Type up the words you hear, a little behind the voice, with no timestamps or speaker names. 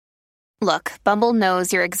Look, Bumble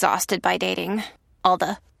knows you're exhausted by dating. All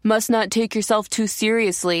the must not take yourself too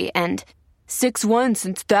seriously and 6'1"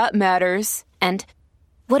 since that matters. And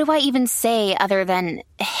what do I even say other than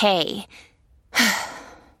hey?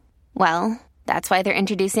 Well, that's why they're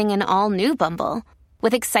introducing an all-new Bumble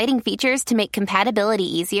with exciting features to make compatibility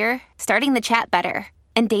easier, starting the chat better,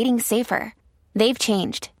 and dating safer. They've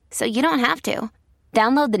changed, so you don't have to.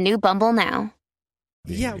 Download the new Bumble now.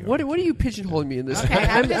 Yeah, what are you pigeonholing me in this? Okay,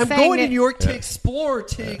 I'm going to New York to explore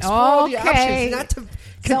the options, not to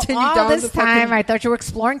continue all down this the time. fucking... I thought you were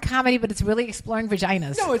exploring comedy, but it's really exploring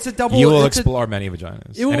vaginas. No, it's a double. You will explore many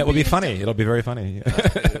vaginas, and it will be funny. It'll It'll be very funny.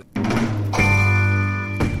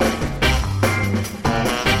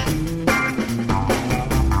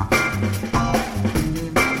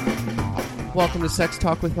 Welcome to Sex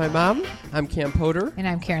Talk with My Mom. I'm Cam Potter. And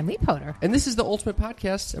I'm Karen Lee Potter. And this is the ultimate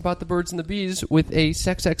podcast about the birds and the bees with a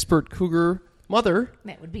sex expert cougar mother.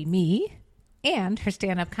 That would be me and her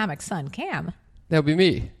stand-up comic son, Cam. That would be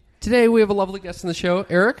me. Today we have a lovely guest on the show.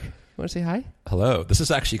 Eric, you want to say hi? Hello. This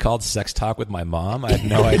is actually called Sex Talk with My Mom. I had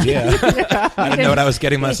no idea. I didn't know what I was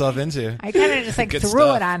getting myself into. I kind of just Good threw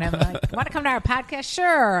stuff. it on him. Like, want to come to our podcast?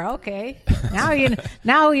 Sure. Okay.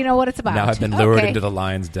 Now you know what it's about. Now I've been lured into the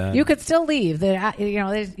lion's den. You could still leave.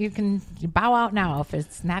 You can bow out now if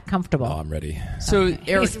it's not comfortable. Oh, I'm ready. So,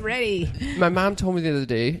 Eric, He's ready. my mom told me the other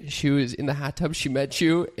day she was in the hot tub. She met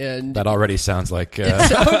you, and That already sounds like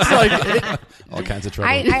sounds like, all kinds of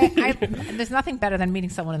trouble. There's nothing better than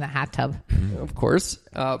meeting someone in the hot tub. of course,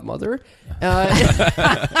 mother.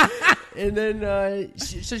 And then,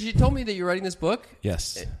 so she told me that you're writing this book.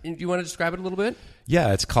 Yes. And do you want to describe it a little bit?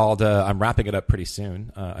 Yeah, it's called, I'm wrapping it up pretty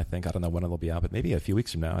soon, I think. I don't know when it'll be out, but maybe a few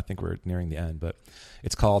weeks from now. I think we're nearing the end. But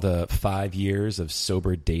it's called 5 Years of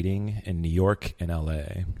Sober Dating in New York and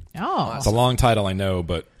L.A. Oh. It's a long title, I know,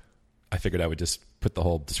 but I figured I would just put the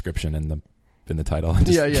whole description in the title. And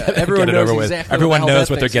just Everyone get it knows over with. exactly Everyone what the hell knows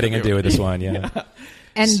that what they're thing's getting gonna into do. with this one, yeah.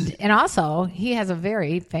 And also, he has a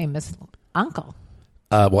very famous uncle.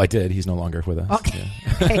 Well, I did. He's no longer with us. Okay.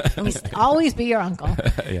 Yeah. Okay. He'll always be your uncle.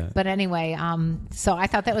 Yeah. But anyway, so I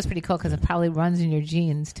thought that was pretty cool because it probably runs in your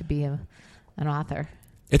genes to be an author.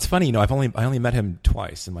 It's funny, I only met him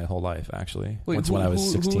twice in my whole life, actually. Wait, Once when I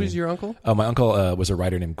was 16. Who is your uncle? Oh, my uncle was a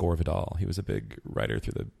writer named Gore Vidal. He was a big writer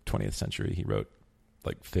through the 20th century. He wrote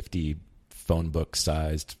like 50 phone book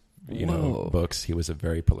sized books. He was a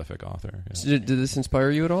very prolific author. Yeah. So did this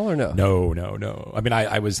inspire you at all, or no? No. I mean,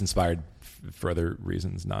 I was inspired for other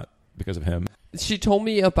reasons, not because of him. She told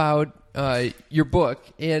me about your book,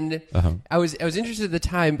 and I was interested at the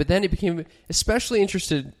time, but then it became especially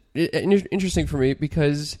interesting for me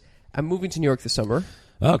because I'm moving to New York this summer.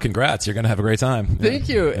 Oh, congrats! You're going to have a great time. Thank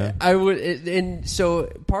you. Yeah. I would, and so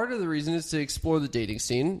part of the reason is to explore the dating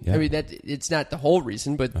scene. Yeah. I mean, that it's not the whole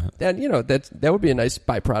reason, but that would be a nice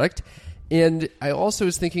byproduct. And I also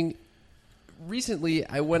was thinking, recently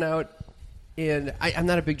I went out, and I'm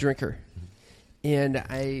not a big drinker, and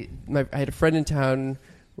I had a friend in town.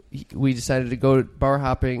 We decided to go bar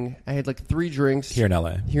hopping. I had like 3 drinks Here in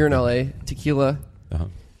L.A. Tequila.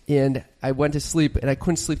 And I went to sleep, and I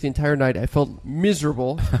couldn't sleep the entire night. I felt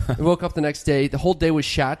miserable. I woke up the next day. The whole day was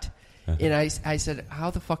shot. And I said,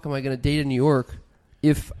 how the fuck am I going to date in New York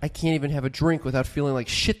if I can't even have a drink without feeling like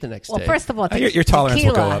shit the next day? Well, first of all, your tolerance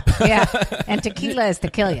will go up. Yeah, and tequila is to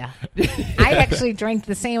kill you. I actually drank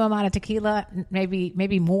the same amount of tequila,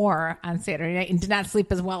 maybe more on Saturday night, and did not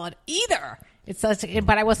sleep as well at either.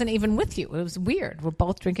 But I wasn't even with you. It was weird. We're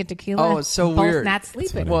both drinking tequila. Oh, it's so both weird. Not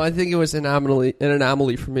sleeping. Well, I think it was an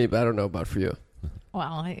anomaly for me, but I don't know about for you.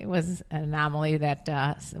 Well, it was an anomaly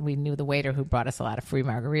that we knew the waiter who brought us a lot of free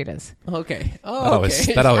margaritas. Okay. That always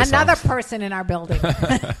Another sounds- person in our building.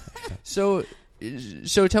 So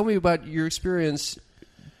tell me about your experience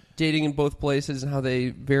dating in both places and how they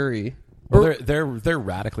vary. Well, they're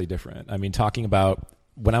radically different. I mean, talking about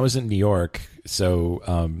when I was in New York, so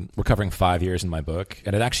we're covering 5 years in my book,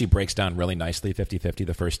 and it actually breaks down really nicely, 50-50.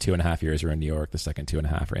 The first 2.5 years are in New York, the second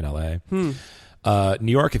 2.5 are in L.A.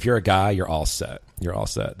 New York, if you're a guy, you're all set.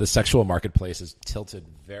 The sexual marketplace is tilted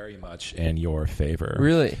very much in your favor.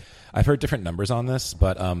 Really? I've heard different numbers on this,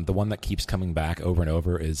 but the one that keeps coming back over and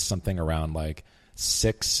over is something around like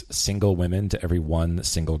 6 single women to every 1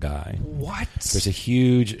 single guy. What? There's a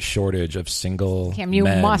huge shortage of single Cam, you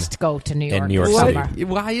men must go to New York. in New York summer. City.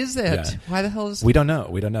 Why is that? Yeah. Why the hell is... We don't know.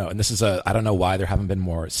 And this is I don't know why there haven't been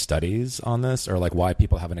more studies on this, or like why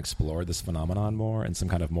people haven't explored this phenomenon more in some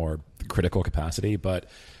kind of more critical capacity. But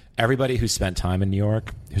everybody who's spent time in New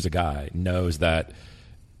York, who's a guy, knows that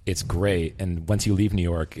it's great. And once you leave New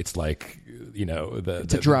York, it's like, you know,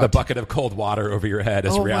 drought. the bucket of cold water over your head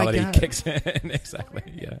as Oh, my reality God. kicks in. Exactly.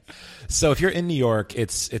 Yeah. So if you're in New York,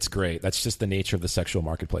 it's great. That's just the nature of the sexual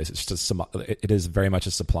marketplace. It's just it is very much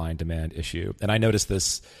a supply and demand issue. And I noticed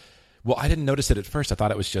this. Well, I didn't notice it at first. I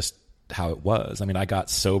thought it was just how it was. I mean, I got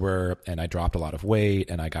sober and I dropped a lot of weight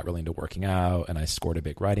and I got really into working out and I scored a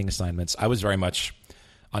big writing assignments. I was very much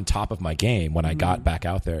on top of my game when I got back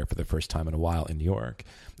out there for the first time in a while in New York.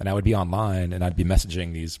 And I would be online and I'd be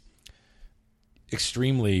messaging these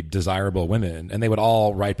extremely desirable women, and they would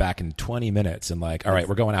all write back in 20 minutes and like, all right,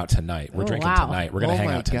 we're going out tonight. We're drinking wow. tonight. We're going to hang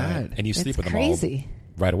my out tonight. God. And you sleep with them crazy.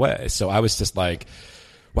 all right away. So I was just like,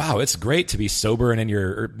 wow, it's great to be sober and in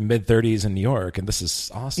your mid-30s in New York, and this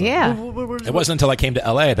is awesome. Yeah. It wasn't until I came to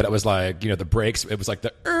LA that it was like, you know, the breaks. It was like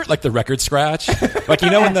the record scratch, like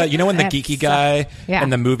when the That geeky sucks. guy Yeah. in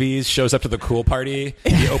the movies shows up to the cool party.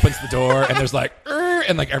 He opens the door and there's like,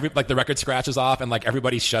 and like the record scratches off and like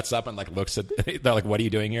everybody shuts up and like looks at. They're like, "What are you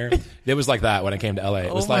doing here?" It was like that when I came to LA.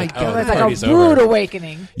 It was Oh my like, God. oh, It the was like party's a rude over.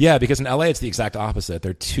 awakening. Yeah, because in LA it's the exact opposite. There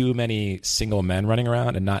are too many single men running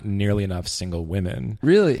around and not nearly enough single women.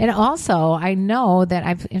 Really? And also, I know that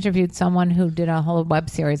I've interviewed someone who did a whole web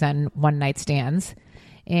series on one night stands.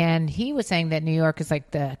 And he was saying that New York is like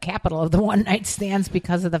the capital of the one night stands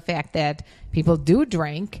because of the fact that people do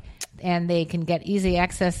drink and they can get easy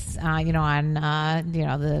access, on,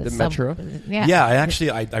 the metro? Yeah.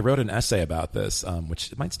 Yeah, I wrote an essay about this,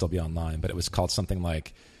 which might still be online, but it was called something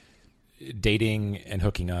like dating and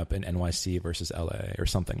hooking up in NYC versus LA or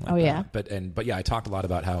something like that. Yeah. But yeah, I talked a lot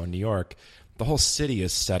about how in New York, the whole city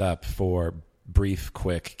is set up for brief,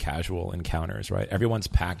 quick, casual encounters, right? Everyone's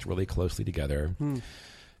packed really closely together.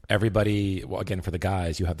 Everybody, well, again, for the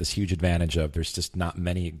guys, you have this huge advantage of there's just not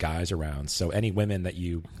many guys around. So any women that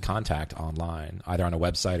you contact online, either on a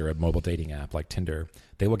website or a mobile dating app like Tinder,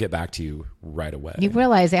 they will get back to you right away. You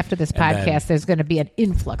realize after this And podcast, then- there's going to be an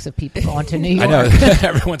influx of people going to New York. I know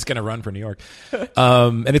everyone's going to run for New York,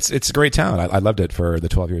 and it's a great town. I loved it for the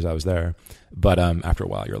 12 years I was there. But after a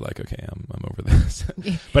while, you're like, okay, I'm over this.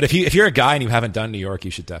 But if you're a guy and you haven't done New York,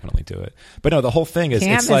 you should definitely do it. But no, the whole thing is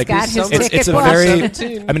Cam it's has like got his it's ticket a booked. very.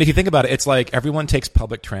 17. I mean, if you think about it, it's like everyone takes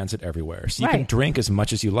public transit everywhere, so you can Right. drink as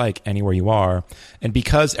much as you like anywhere you are. And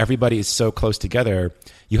because everybody is so close together,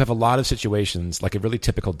 you have a lot of situations. Like a really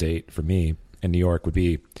typical date for me in New York would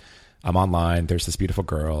be, I'm online. There's this beautiful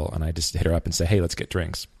girl, and I just hit her up and say, "Hey, let's get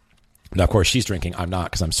drinks." Now, of course, she's drinking. I'm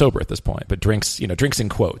not because I'm sober at this point. But drinks, drinks in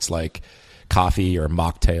quotes like coffee or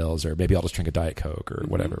mocktails, or maybe I'll just drink a Diet Coke or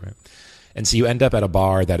whatever. Right? And so you end up at a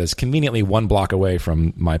bar that is conveniently 1 block away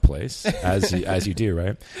from my place, as you do,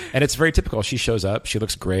 right? And it's very typical. She shows up. She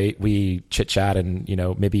looks great. We chit chat, and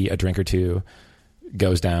maybe a drink or two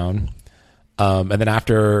goes down. And then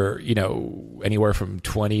after, anywhere from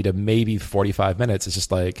 20 to maybe 45 minutes, it's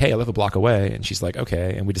just like, hey, I live a block away. And she's like,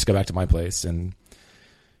 okay. And we just go back to my place and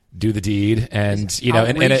do the deed. And,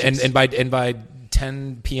 and by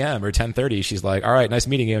 10 p.m. or 10:30, she's like, all right, nice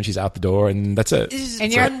meeting you. And she's out the door, and that's it.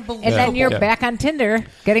 And then you're back on Tinder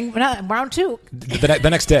getting round 2. The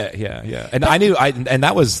next day. Yeah. And I knew and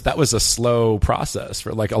that was a slow process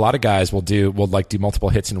for like a lot of guys will do multiple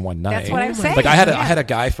hits in one night. That's what I'm saying. Like I had Yeah. a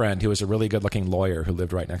guy friend who was a really good looking lawyer who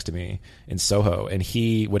lived right next to me in Soho, and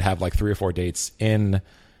he would have like 3 or 4 dates in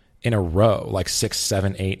a row, like 6,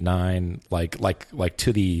 7, 8, 9, like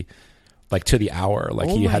to the hour, like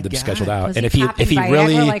Oh he my had them God. scheduled out. Was And he if he popping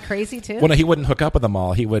really Viagra like crazy too? well, no, he wouldn't hook up with them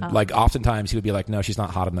all. He would like oftentimes he would be like, no, she's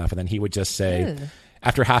not hot enough, and then he would just say. Ew.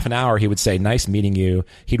 After half an hour, he would say, nice meeting you.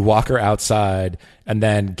 He'd walk her outside and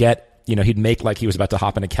then he'd make like he was about to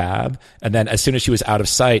hop in a cab. And then as soon as she was out of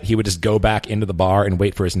sight, he would just go back into the bar and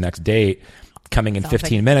wait for his next date coming in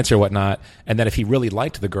 15 minutes or whatnot. And then if he really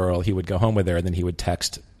liked the girl, he would go home with her, and then he would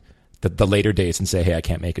text the later dates and say, hey, I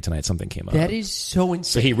can't make it tonight. Something came up. That is so So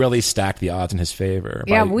insane. he really stacked the odds in his favor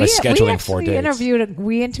Yeah, by we scheduling 4 dates.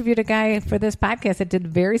 We interviewed a guy for this podcast that did a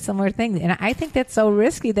very similar thing, and I think that's so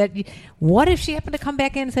risky. What if she happened to come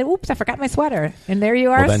back in and say, "Oops, I forgot my sweater," and there you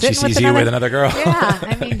are. Well, then she sitting sees you with another girl. Yeah,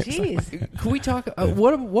 I mean, geez. Can we talk?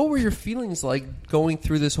 What were your feelings like going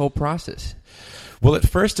through this whole process? Well, at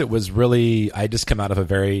first it was really, I just come out of a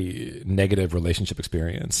very negative relationship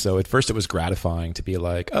experience. So at first it was gratifying to be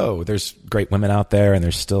like, oh, there's great women out there and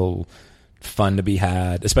there's still fun to be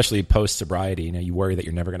had, especially post sobriety. You worry that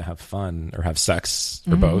you're never going to have fun or have sex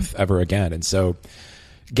or both ever again. And so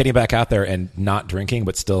getting back out there and not drinking,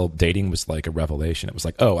 but still dating was like a revelation. It was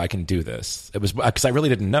like, oh, I can do this. It was because I really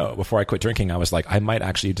didn't know before I quit drinking. I was like, I might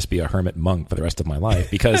actually just be a hermit monk for the rest of my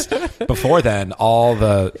life, because before then, all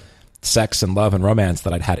the sex and love and romance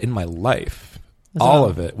that I'd had in my life All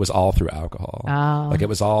of it was all through alcohol. Oh. Like it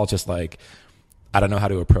was all just like, I don't know how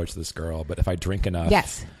to approach this girl, but if I drink enough,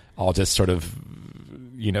 Yes. I'll just sort of,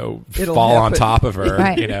 It'll fall on happen. top of her.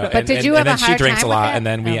 Right. But did you have and a then she hard drinks a time lot, with and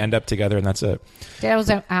then we that? end up together, and that's it. That was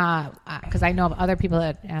because I know of other people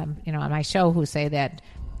that on my show who say that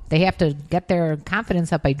they have to get their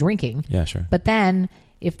confidence up by drinking. Yeah, sure. But then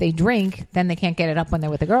if they drink, then they can't get it up when they're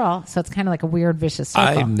with a girl. So it's kind of like a weird vicious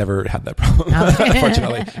circle. I've never had that problem,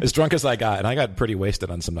 unfortunately. As drunk as I got, and I got pretty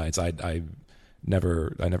wasted on some nights, I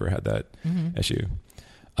never had that issue.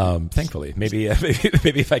 Thankfully, maybe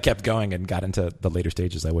if I kept going and got into the later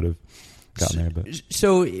stages, I would have gotten there. But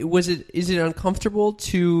So is it uncomfortable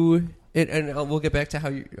to? And we'll get back to how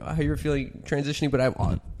you're feeling transitioning.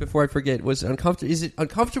 But before I forget, is it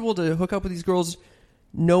uncomfortable to hook up with these girls,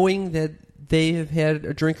 knowing that they have had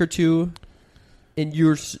a drink or two, and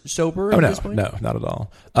you're sober? At this point? No, not at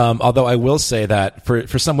all. Although I will say that for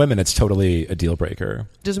some women, it's totally a deal breaker.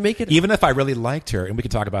 Does it make it Even if I really liked her, and we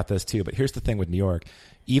can talk about this too. But here's the thing with New York: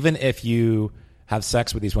 even if you have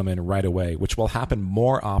sex with these women right away, which will happen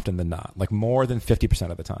more often than not, like more than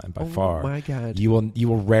 50% of the time by far. My God. You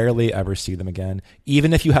will rarely ever see them again.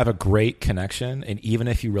 Even if you have a great connection, and even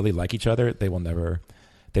if you really like each other, they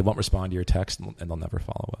won't respond to your text, and they'll never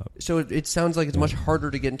follow up. So it sounds like it's much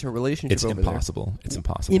harder to get into a relationship. It's over impossible. It's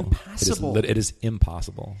impossible. Impossible. It is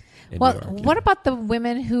impossible. In Well, New York, what about the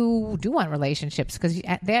women who do want relationships? Because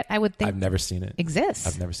that I would think I've never seen it. exists.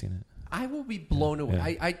 I've never seen it. I will be blown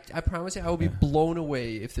away. Yeah. I promise you, I will be blown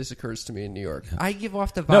away if this occurs to me in New York. I give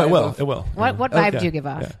off the vibe. No, it will. of- It will. What vibe do you give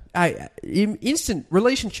off? Yeah. Instant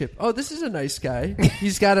relationship. Oh, this is a nice guy.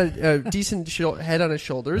 He's got a decent head on his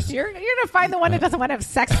shoulders. You're gonna find the one that doesn't want to have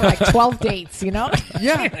sex for like 12 dates.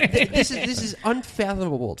 Yeah, this is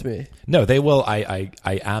unfathomable to me. No, they will. I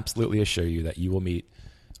absolutely assure you that you will meet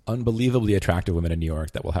unbelievably attractive women in New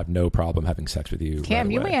York that will have no problem having sex with you. Cam,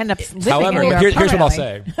 right you away. may end up living However, in New York here's what I'll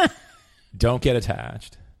permanently. say: don't get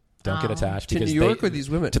attached. Don't get attached To because New York or these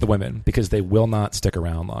women? To the women, because they will not stick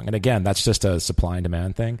around long. And again, that's just a supply and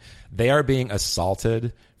demand thing. They are being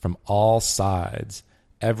assaulted from all sides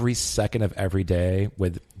every second of every day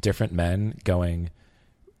with different men going,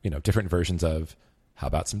 different versions of, how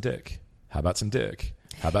about some dick? How about some dick?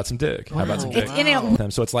 How about some dick? How about some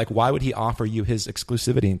dick? So it's like, why would he offer you his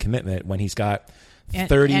exclusivity and commitment when he's got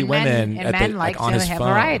 30 and women men, at men the, like on to his have phone?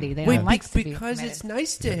 variety. They don't like to be because committed. it's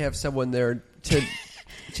nice to have someone there to have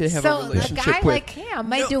a So a relationship guy with. like Cam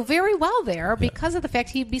might do very well there because of the fact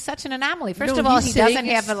he'd be such an anomaly. First No, of all, he's he saying doesn't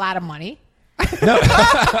have a lot of money.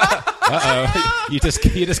 You just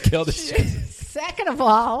killed his shit. Second of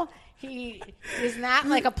all, he is not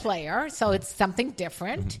like a player, so it's something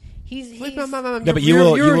different. He's Wait, Mom, No, but you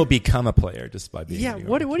will become a player just by being. Yeah, in New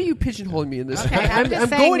York. what are you pigeonholing me in this? Okay, I'm just I'm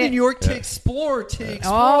saying going to that- New York to explore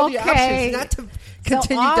all the Okay. options, not to So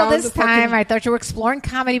continue all down this the fucking. time, I thought you were exploring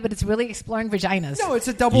comedy, but it's really exploring vaginas. No, it's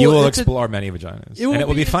a double. You will it's a- explore many vaginas, It will and it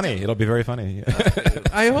will be- be funny. It'll be very funny.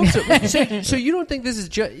 I hope so. So you don't think this is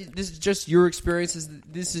just your experiences?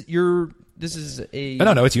 This is a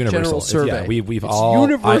No, it's universal. general survey. We've It's all.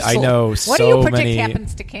 universal. I know What so do you predict many.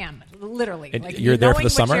 happens to Cam? Literally, And like, you're there for knowing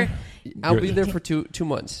the what summer? you're- I'll be there for 2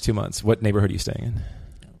 months. 2 months. What neighborhood are you staying in?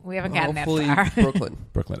 We haven't gotten Hopefully, that far. Brooklyn.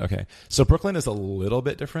 Brooklyn. Okay, so Brooklyn is a little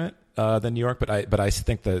bit different than New York, but I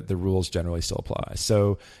think the rules generally still apply.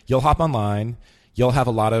 So you'll hop online, you'll have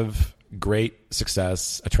a lot of great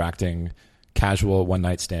success attracting casual one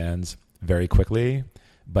night stands very quickly,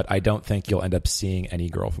 but I don't think you'll end up seeing any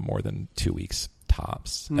girl for more than 2 weeks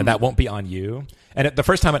tops, and that won't be on you. And the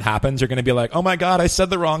first time it happens, you're going to be like, "Oh my god, I said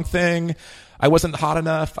the wrong thing. I wasn't hot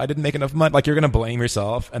enough. I didn't make enough money." Like, you're going to blame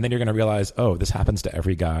yourself, and then you're going to realize, "Oh, this happens to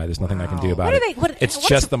every guy. There's nothing I can do about What it." do they? It's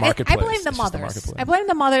just the marketplace. I blame the It's just mothers. marketplace. I blame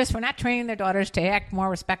the mothers for not training their daughters to act more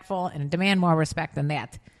respectful and demand more respect than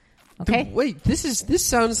that. Okay. Wait, this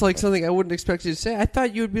sounds like something I wouldn't expect you to say. I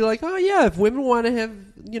thought you would be like, "Oh yeah, if women want to have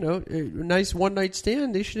a nice one night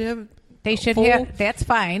stand, they should have." They should full- have. That's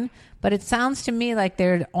fine, but it sounds to me like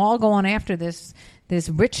they're all going after this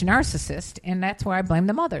rich narcissist, and that's where I blame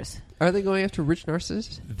the mothers. Are they going after rich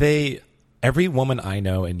narcissists? Every woman I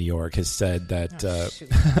know in New York has said that.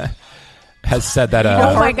 Shoot. Has said that.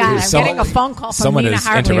 Oh my God! I'm some- getting a phone call from someone Nina is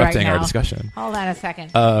Hartley right interrupting now. our discussion. Hold on a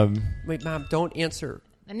second. Wait, Mom, don't answer.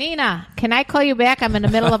 Nina, can I call you back? I'm in the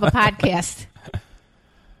middle of a podcast.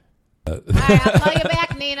 All right, I'll call you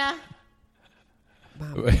back, Nina.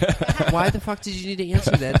 Why the fuck did you need to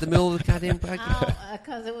answer that in the middle of the goddamn podcast?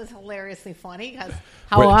 Because it was hilariously funny. Because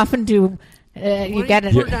how often do you get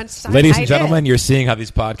it? Put it on silent. Ladies I and did. gentlemen, you're seeing how these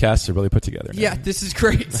podcasts are really put together. now. Yeah, this is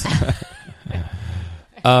great.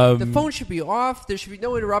 The phone should be off. There should be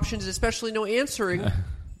no interruptions, especially no answering.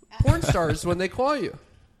 porn stars when they call you.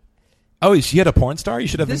 Oh, she had a porn star? You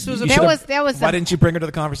should have. This was you a- should There have- was Why a- didn't you bring her to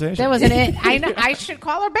the conversation? There was I should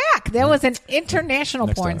call her back. There was an international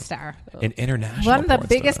Next porn time. star. An international One of the porn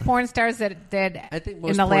biggest star. porn stars that I think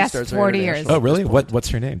most in the porn last stars are 40 years. international. Oh, really? What's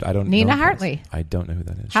her name? I don't. Nina know. Hartley. I don't know who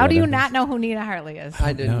that is. How Should do I you know not this? know who Nina Hartley is?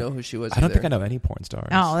 I didn't No. know who she was. I don't think I either. know any porn stars.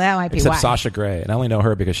 Oh, that might be except why. Sasha Grey, and I only know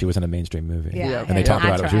her because she was in a mainstream movie. Yeah, and they talked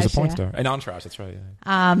about her. She was a Entourage, porn yeah. star. And Entourage, that's right.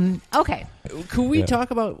 Yeah. Okay. Could we Yeah.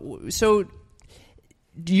 talk about? So,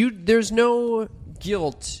 there's no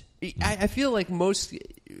guilt. I feel like most.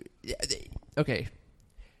 Okay,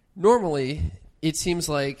 normally it seems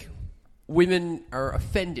like women are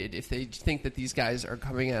offended if they think that these guys are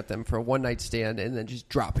coming at them for a one night stand and then just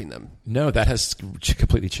dropping them. No, that has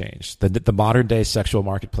completely changed. The modern day sexual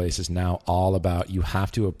marketplace is now all about you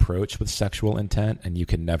have to approach with sexual intent, and you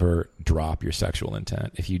can never drop your sexual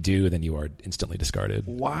intent. If you do, then you are instantly discarded.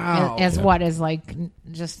 Wow. As what is like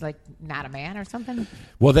just like not a man or something?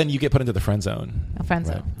 Well, then you get put into the friend zone. A friend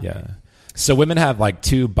Right. zone. Yeah. So women have like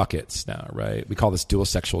two buckets now, right? We call this dual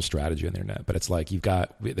sexual strategy on the internet, but it's like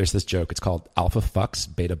there's this joke. It's called alpha fucks,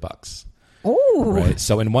 beta bucks. Ooh. Right.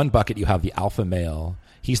 So in one bucket, you have the alpha male.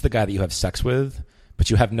 He's the guy that you have sex with, but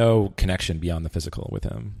you have no connection beyond the physical with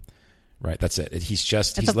him. Right. That's it. He's a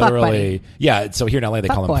fuck literally, buddy. yeah. So here in LA, they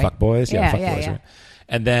Fuck call boy. them fuck boys. Yeah. Yeah, Fuck yeah, boys. yeah. Right?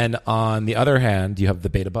 And then on the other hand, you have the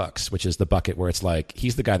beta bucks, which is the bucket where it's like,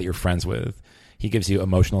 he's the guy that you're friends with. He gives you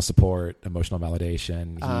emotional support, emotional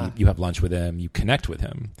validation. You have lunch with him. You connect with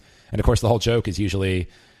him. And of course, the whole joke is usually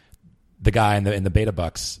the guy in the beta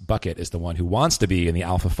bucks bucket is the one who wants to be in the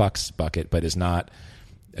alpha fucks bucket, but is not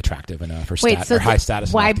attractive enough or, so or high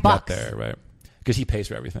status why enough to bucks? get there, right? Because he pays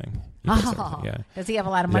for everything. He pays for Oh. everything, yeah. Does he have a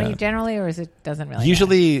lot of money Yeah. generally, or is it doesn't really?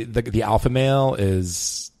 Usually, the alpha male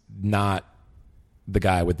is not the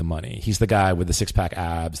guy with the money. He's the guy with the six-pack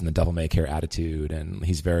abs and the devil may care attitude, and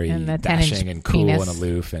he's very And the 10-inch dashing and cool penis. and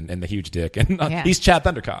aloof, and the huge dick. And Yeah. he's Chad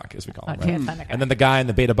Thundercock, as we call him. Oh, Chad Right? Thundercock. And then the guy in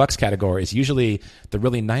the beta bucks category is usually the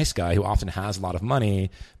really nice guy who often has a lot of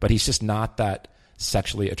money, but he's just not that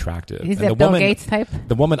sexually attractive. He's And that Bill Gates type?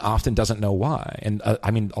 The woman often doesn't know why. And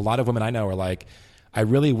I mean, a lot of women I know are like, I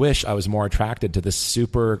really wish I was more attracted to this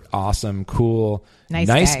super awesome, cool, Nice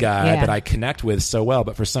guy guy, yeah. that I connect with so well.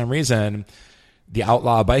 But for some reason, the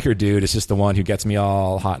outlaw biker dude is just the one who gets me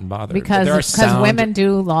all hot and bothered. But there are Because women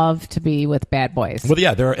do love to be with bad boys. Well,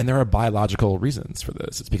 yeah, there are biological reasons for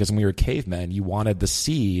this. It's because when we were cavemen, you wanted the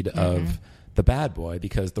seed of the bad boy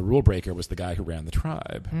because the rule breaker was the guy who ran the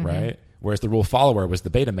tribe, right? Whereas the rule follower was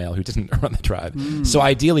the beta male who didn't run the tribe. So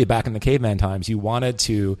ideally, back in the caveman times, you wanted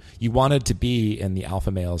to be in the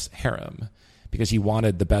alpha male's harem because you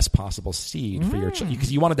wanted the best possible seed for your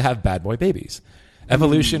because you wanted to have bad boy babies.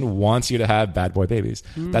 Evolution wants you to have bad boy babies.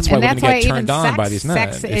 That's why And women that's why get turned even on by these men.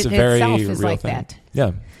 sex It's a it- very itself is real like thing. that.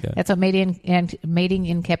 Yeah. That's what mating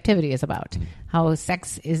in captivity is about. How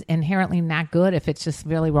sex is inherently not good if it's just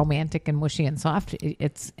really romantic and mushy and soft.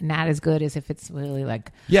 It's not as good as if it's really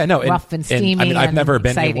like rough and steamy. I mean, I've and never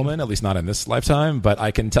been exciting. a woman, at least not in this lifetime, but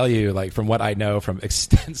I can tell you, like, from what I know from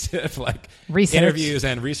extensive like Research. interviews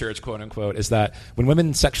and research, quote unquote, is that when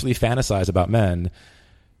women sexually fantasize about men,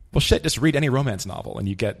 well, shit, just read any romance novel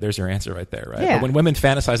and there's your answer right there, right? Yeah. But when women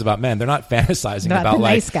fantasize about men, they're not fantasizing About about the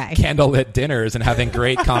like nice guy. candlelit dinners and having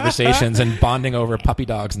great conversations and bonding over puppy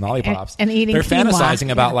dogs and lollipops. And eating They're quinoa.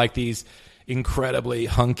 fantasizing about Yeah. like these incredibly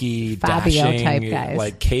hunky, Fabio dashing, type guys.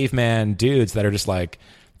 like caveman dudes that are just like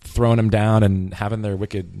throwing them down and having their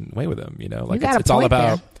wicked way with them. You know, like got a it's all point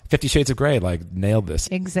about there. 50 Shades of Grey. Like nailed this.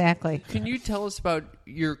 Exactly. Can you tell us about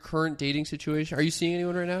your current dating situation? Are you seeing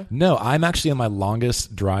anyone right now? No, I'm actually in my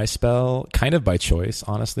longest dry spell, kind of by choice,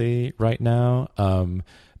 honestly, right now.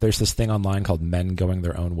 There's this thing online called Men Going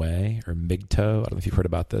Their Own Way, or MGTOW. I don't know if you've heard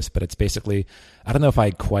about this, but it's basically, I don't know if I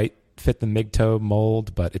quite fit the MGTOW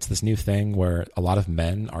mold, but it's this new thing where a lot of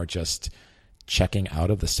men are just checking out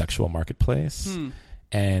of the sexual marketplace.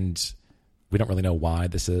 And we don't really know why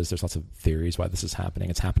this is. There's lots of theories why this is happening.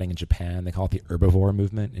 It's happening in Japan. They call it the herbivore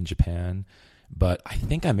movement in Japan. But I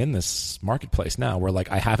think I'm in this marketplace now where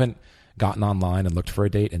like I haven't gotten online and looked for a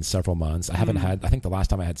date in several months. I haven't I think the last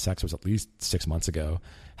time I had sex was at least 6 months ago.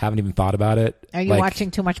 Haven't even thought about it. Are you Like,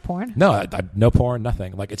 watching too much porn? No, no porn,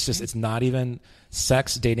 nothing. Like it's just, it's not even,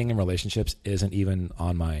 sex, dating, and relationships isn't even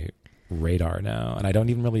on my radar now, and I don't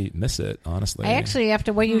even really miss it, honestly. I actually,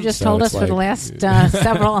 after what you just So told it's us for the like- last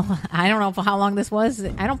several, I don't know for how long this was.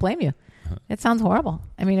 I don't blame you. It sounds horrible.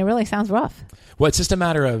 I mean, it really sounds rough. Well, it's just a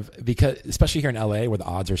matter of, because especially here in LA where the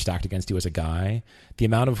odds are stacked against you as a guy, the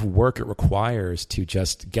amount of work it requires to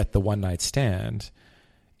just get the one night stand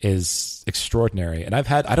is extraordinary. And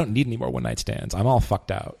I don't need any more one night stands. I'm all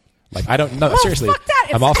fucked out. Like I don't know. Seriously, fuck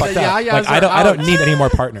that. I'm all fucked up. Yeah, Like are I don't out. need any more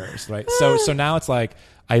partners, right? So now it's like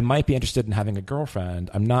I might be interested in having a girlfriend.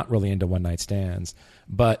 I'm not really into one night stands,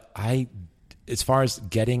 but as far as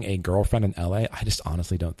getting a girlfriend in LA, I just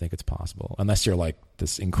honestly don't think it's possible unless you're like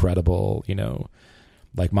this incredible,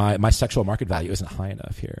 like my sexual market value isn't high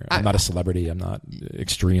enough here. I'm not a celebrity. I'm not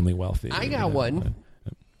extremely wealthy. I got one.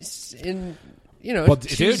 And Well,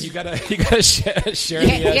 dude, you gotta share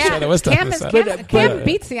the wisdom. Cam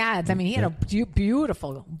beats the odds. I mean, he had a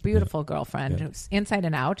beautiful girlfriend, who's inside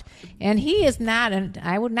and out, and he is not. And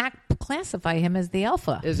I would not classify him as the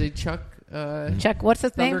alpha. Is a Chuck? Chuck, what's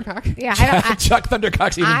his name? Thundercock? Yeah, Chuck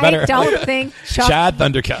Thundercock's even better. I don't think Chad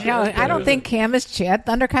Thundercock. No, I don't think Cam is Chad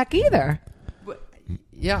Thundercock either.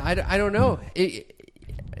 Yeah, I don't know.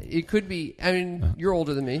 It could be. I mean, you're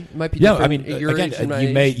older than me. It might be. Yeah, different I mean, at your again, age and my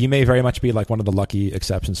you age. may very much be like one of the lucky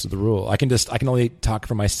exceptions to the rule. I can only talk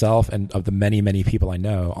for myself and of the many people I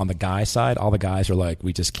know. On the guy side, all the guys are like,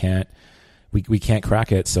 we just can't. We can't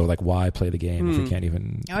crack it. So like, why play the game if we can't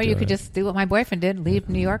even? Or you could just do what my boyfriend did: leave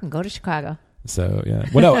New York and go to Chicago. So yeah,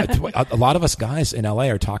 well, no, a lot of us guys in LA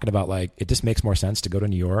are talking about like it just makes more sense to go to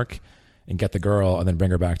New York and get the girl and then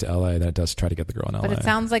bring her back to LA than it does to try to get the girl in LA. But it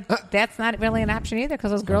sounds like that's not really an option either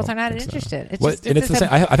because those girls are not interested. It's the same.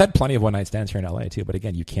 I've had plenty of one night stands here in LA too, but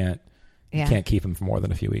again, you can't keep them for more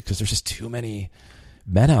than a few weeks because there's just too many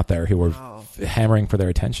men out there who are hammering for their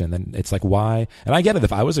attention. Then it's like, why? And I get it.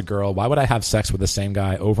 If I was a girl, why would I have sex with the same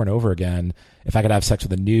guy over and over again if I could have sex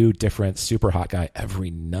with a new, different, super hot guy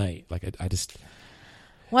every night? Like I just.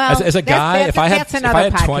 Well, as a guy, if I had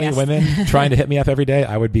podcast. 20 women trying to hit me up every day,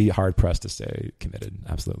 I would be hard pressed to stay committed.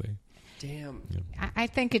 Absolutely. Damn. I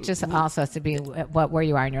think it just also has to be where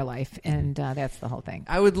you are in your life, and that's the whole thing.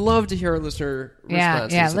 I would love to hear our listener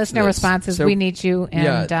responses. Yeah, listener responses. So, we need you,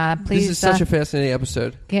 and please. This is such a fascinating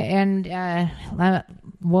episode. And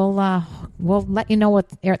we'll let you know what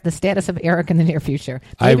the status of Eric in the near future.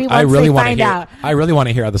 Maybe I really want to hear. out. I really want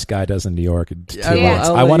to hear how this guy does in New York.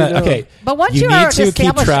 I want to. You know. Okay, but once you you're need an to keep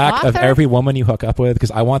established track author, of every woman you hook up with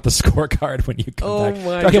because I want the scorecard when you come back.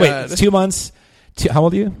 My okay, God. wait, it's 2 months. How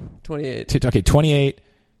old are you? 28. Okay, 28.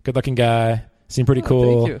 Good looking guy. Seemed pretty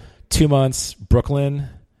cool. Thank you. 2 months. Brooklyn.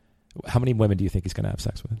 How many women do you think he's going to have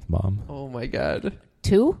sex with, Mom? Oh my God.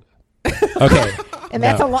 2. Okay, and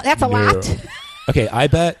that's a lot. That's a lot. Okay, I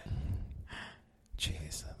bet.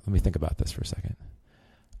 Jeez, let me think about this for a second.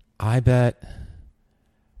 I bet.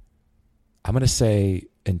 I'm going to say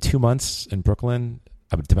in 2 months in Brooklyn.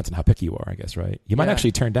 It depends on how picky you are, I guess, right? You might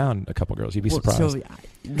actually turn down a couple girls. You'd be surprised. So,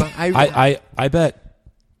 I bet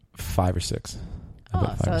 5 or 6.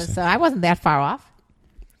 So I wasn't that far off.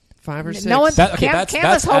 5 or 6. No one's, that's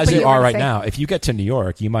was as you are right say, now. If you get to New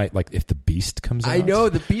York, you might if the Beast comes out. I know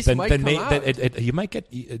the Beast might come out. You might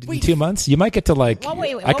get in 2 months. You might get to wait,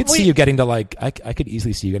 I could see you getting to I could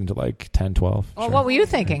easily see you getting to 10, 12. Well, sure. what were you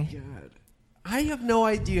thinking? I have no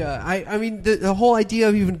idea. I mean, the whole idea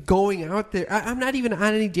of even going out there. I'm not even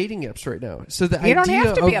on any dating apps right now. So the You don't idea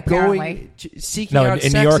have to be, of apparently. seeking out in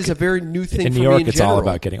sex New York, is a very new thing in for New York, me in it's general. all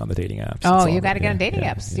about getting on the dating apps. Oh, you got to get on dating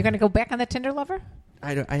apps. You're going to go back on the Tinder lover?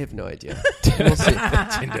 I have no idea. We'll see.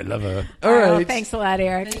 Tinder lover. All right. Well, thanks a lot,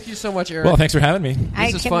 Eric. Thank you so much, Eric. Well, thanks for having me.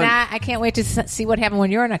 This is fun. I can't wait to see what happened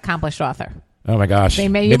when you're an accomplished author. Oh my gosh! You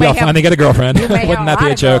Maybe may I'll have- finally get a girlfriend. You may Wouldn't have that be a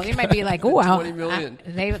lot of joke? girls. You might be like, "Ooh, 20 million.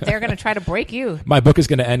 they're going to try to break you." My book is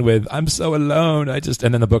going to end with "I'm so alone." And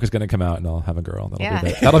then the book is going to come out, and I'll have a girl. That'll Yeah.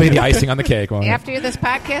 be the, that'll be the icing on the cake. Won't it? After this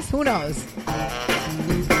podcast, who knows?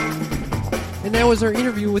 And that was our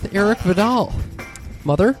interview with Eric Vidal.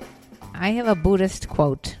 Mother? I have a Buddhist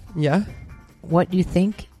quote. Yeah? What you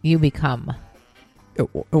think, you become.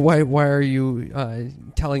 Why are you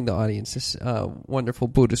telling the audience this wonderful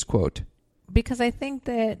Buddhist quote? Because I think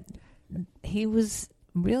that he was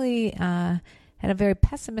really had a very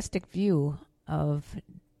pessimistic view of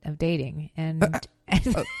dating, and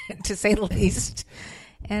to say the least.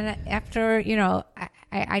 And after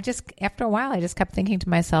I just after a while, I just kept thinking to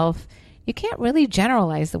myself, you can't really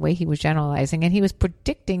generalize the way he was generalizing, and he was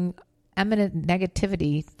predicting eminent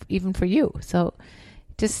negativity even for you. So,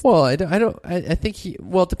 just I think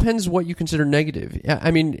it depends what you consider negative.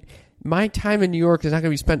 I mean, my time in New York is not going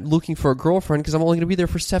to be spent looking for a girlfriend because I'm only going to be there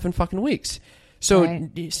for 7 fucking weeks. So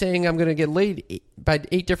saying I'm going to get laid by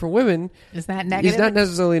 8 different women is that negative? Is not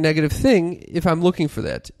necessarily a negative thing if I'm looking for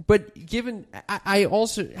that. But given, I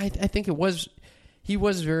think he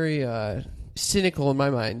was very cynical in my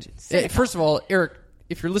mind. First of all, Eric,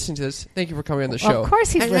 if you're listening to this, thank you for coming on the show. Well, of course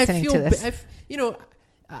he's listening to this.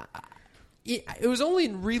 It was only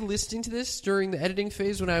in re-listening to this during the editing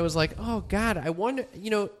phase when I was like, oh God, I wonder,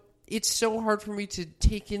 it's so hard for me to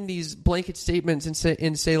take in these blanket statements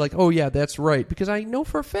and say like, oh yeah, that's right, because I know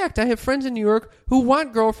for a fact I have friends in New York who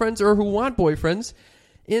want girlfriends or who want boyfriends,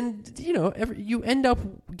 and you end up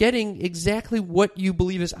getting exactly what you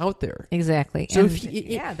believe is out there. Exactly. So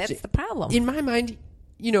and that's the problem. In my mind,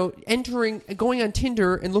 going on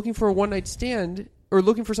Tinder and looking for a one night stand or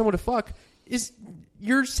looking for someone to fuck is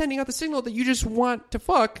you're sending out the signal that you just want to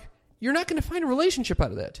fuck. You're not going to find a relationship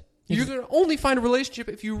out of that. You're going to only find a relationship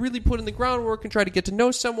if you really put in the groundwork and try to get to know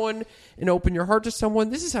someone and open your heart to someone.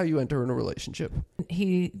 This is how you enter in a relationship.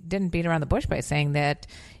 He didn't beat around the bush by saying that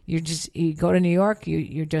you go to New York,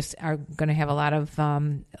 you just are going to have a lot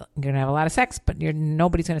of sex, but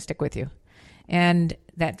nobody's going to stick with you. And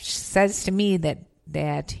that says to me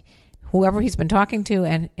that whoever he's been talking to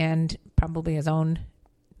and probably his own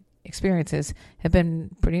experiences have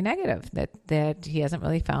been pretty negative, that he hasn't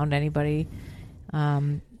really found anybody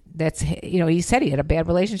that's, he said he had a bad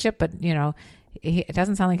relationship, but it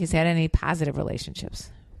doesn't sound like he's had any positive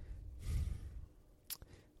relationships.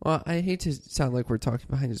 Well, I hate to sound like we're talking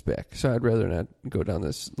behind his back, so I'd rather not go down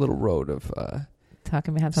this little road of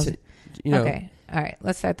talking behind something. Okay, all right,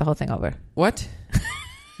 let's start the whole thing over. What?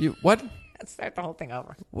 What? Let's start the whole thing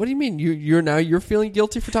over. What do you mean? You're feeling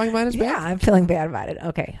guilty for talking behind his back? Yeah, I'm feeling bad about it.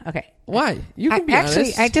 Okay. Why? You can be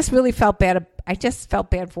honest. I just really felt bad. I just felt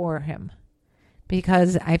bad for him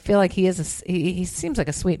because I feel like he seems like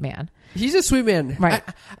a sweet man. He's a sweet man. Right.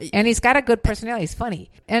 And he's got a good personality. He's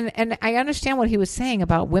funny. And I understand what he was saying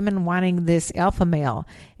about women wanting this alpha male.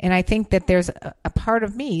 And I think that there's a part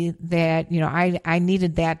of me that, I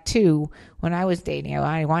needed that too when I was dating.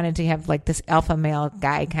 I wanted to have like this alpha male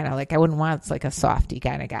guy, kind of like, I wouldn't want like a softy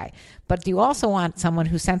kind of guy. But you also want someone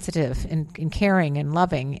who's sensitive and caring and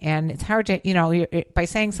loving. And it's hard to, by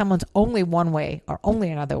saying someone's only one way or only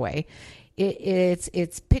another way,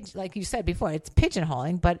 it's like you said before, it's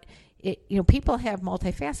pigeonholing, but people have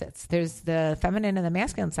multifacets. There's the feminine and the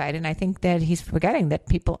masculine side, and I think that he's forgetting that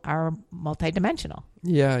people are multidimensional.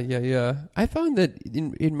 Yeah. I found that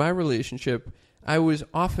in my relationship, I was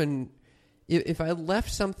often, if I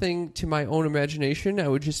left something to my own imagination, I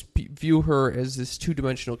would just view her as this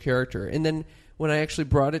two-dimensional character. And then when I actually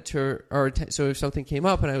brought it to her, so if something came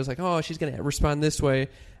up and I was like, oh, she's going to respond this way,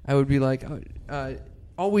 I would be like,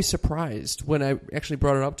 always surprised when I actually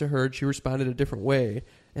brought it up to her and she responded a different way.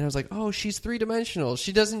 And I was like, oh, she's three-dimensional.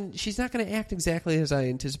 She's not going to act exactly as I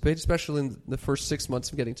anticipate, especially in the first 6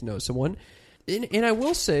 months of getting to know someone. And I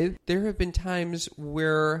will say there have been times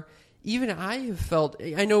where even I have felt,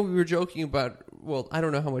 I know we were joking about, well, I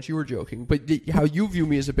don't know how much you were joking, but how you view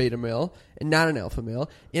me as a beta male and not an alpha male.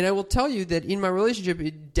 And I will tell you that in my relationship,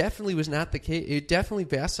 it definitely was not the case. It definitely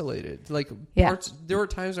vacillated. There were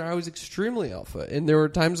times where I was extremely alpha, and there were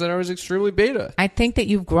times that I was extremely beta. I think that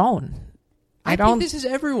you've grown. I think this is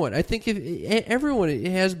everyone. I think everyone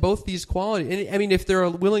has both these qualities. And I mean, if they're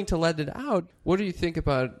willing to let it out, what do you think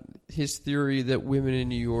about his theory that women in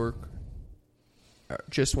New York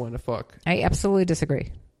just want to fuck? I absolutely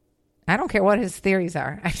disagree. I don't care what his theories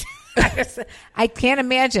are. I can't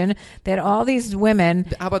imagine that all these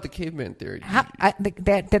women. How about the caveman theory?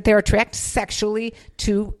 That they're attracted sexually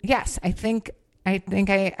to. Yes, I think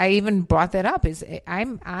I even brought that up.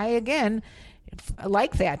 I again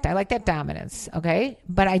like that. I like that dominance. Okay,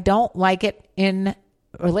 but I don't like it in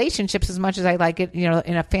relationships as much as I like it,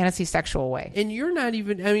 in a fantasy sexual way. And you're not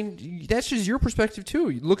even, I mean, that's just your perspective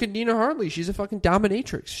too. Look at Nina Hartley. She's a fucking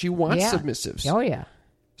dominatrix. She wants submissives. Oh yeah.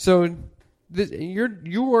 So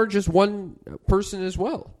you are just one person as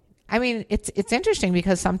well. I mean, it's interesting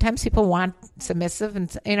because sometimes people want submissive,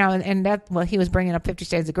 and and that, well, he was bringing up 50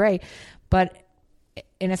 Shades of Grey, but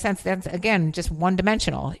in a sense, that's again just one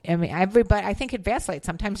dimensional. I mean, I think it vacillates.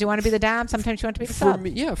 Sometimes you want to be the dom, sometimes you want to be the sub.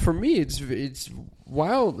 For me, it's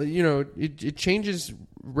wild. It changes.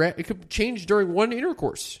 It could change during one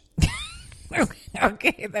intercourse.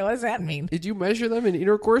 Okay, what does that mean? Did you measure them in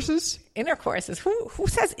intercourses? Intercourses? Who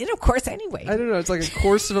says intercourse anyway? I don't know. It's like a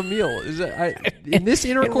course of a meal. In this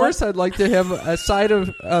intercourse, I'd like to have a side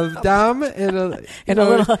of dom and a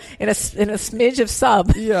smidge of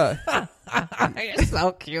sub. Yeah. You're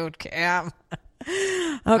so cute, Cam.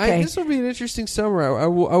 Okay. This will be an interesting summer. I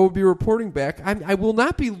will be reporting back. I will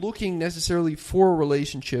not be looking necessarily for a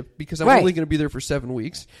relationship because I'm only going to be there for 7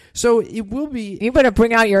 weeks. So it will be. You better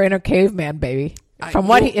bring out your inner caveman, baby.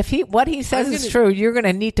 What he says is true, you're going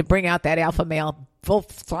to need to bring out that alpha male full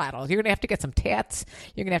throttle. You're going to have to get some tats.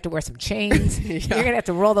 You're going to have to wear some chains. You're going to have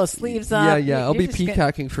to roll those sleeves up. Yeah. I'll be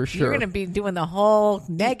peacocking for sure. You're going to be doing the whole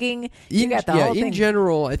negging. You got the whole thing. In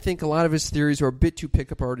general, I think a lot of his theories are a bit too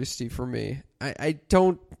pickup artisty for me. I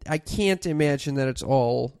can't imagine that it's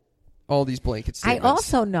all all these blanket I statements.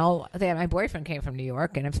 also know that my boyfriend came from New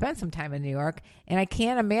York, and I've spent some time in New York, and I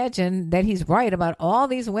can't imagine that he's right about all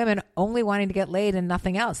these women only wanting to get laid and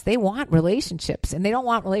nothing else. They want relationships, and they don't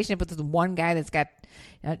want relationships with this one guy that's got,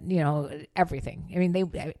 everything. I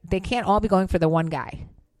mean, they can't all be going for the one guy.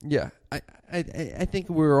 Yeah, I think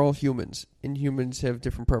we're all humans, and humans have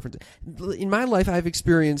different preferences. In my life, I've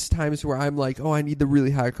experienced times where I'm like, oh, I need the really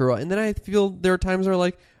hot girl, and then I feel there are times where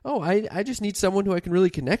like, oh, I just need someone who I can really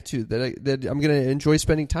connect to, that I'm going to enjoy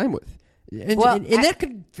spending time with, and that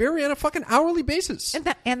could vary on a fucking hourly basis.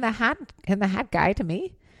 And the hot guy to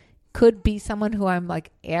me could be someone who I'm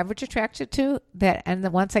like average attracted to. And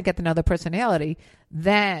then once I get to know the personality,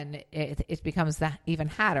 then it becomes even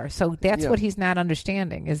hotter. So that's what he's not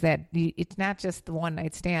understanding, is that it's not just the one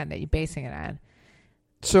night stand that you're basing it on.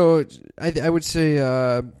 So I would say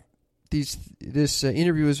this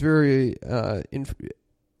interview is very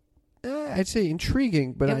I'd say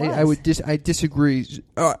intriguing, but I disagree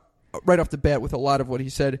right off the bat with a lot of what he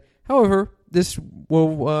said. However,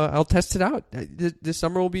 I'll test it out. This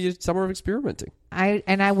summer will be a summer of experimenting.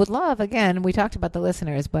 I would love, again, we talked about the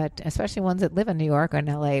listeners, but especially ones that live in New York or in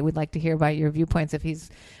LA, we'd like to hear about your viewpoints, if he's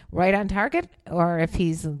right on target or if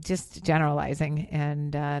he's just generalizing,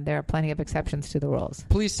 and there are plenty of exceptions to the rules.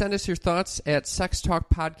 Please send us your thoughts at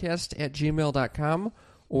sextalkpodcast@gmail.com,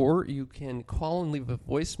 or you can call and leave a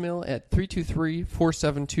voicemail at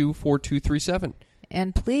 323-472-4237.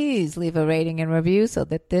 And please leave a rating and review so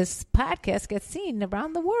that this podcast gets seen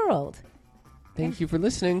around the world. Thank you for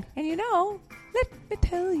listening. And let me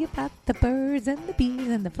tell you about the birds and the bees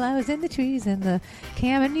and the flowers and the trees and the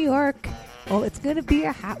Cam in New York. Oh, it's going to be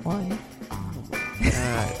a hot one.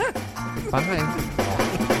 Bye.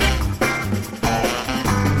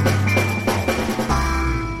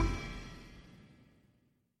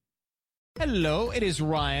 Hello, it is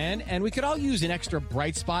Ryan, and we could all use an extra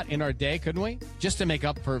bright spot in our day, couldn't we? Just to make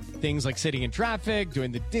up for things like sitting in traffic,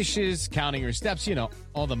 doing the dishes, counting your steps,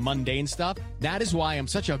 all the mundane stuff. That is why I'm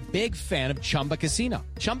such a big fan of Chumba Casino.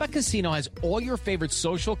 Chumba Casino has all your favorite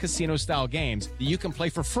social casino-style games that you can play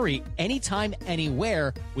for free anytime,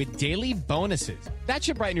 anywhere with daily bonuses. That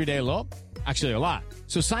should brighten your day a little. Actually, a lot.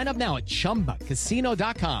 So sign up now at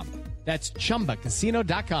ChumbaCasino.com. That's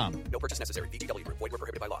ChumbaCasino.com. No purchase necessary. VGW Group. Void where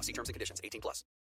prohibited by law. See terms and conditions. 18+.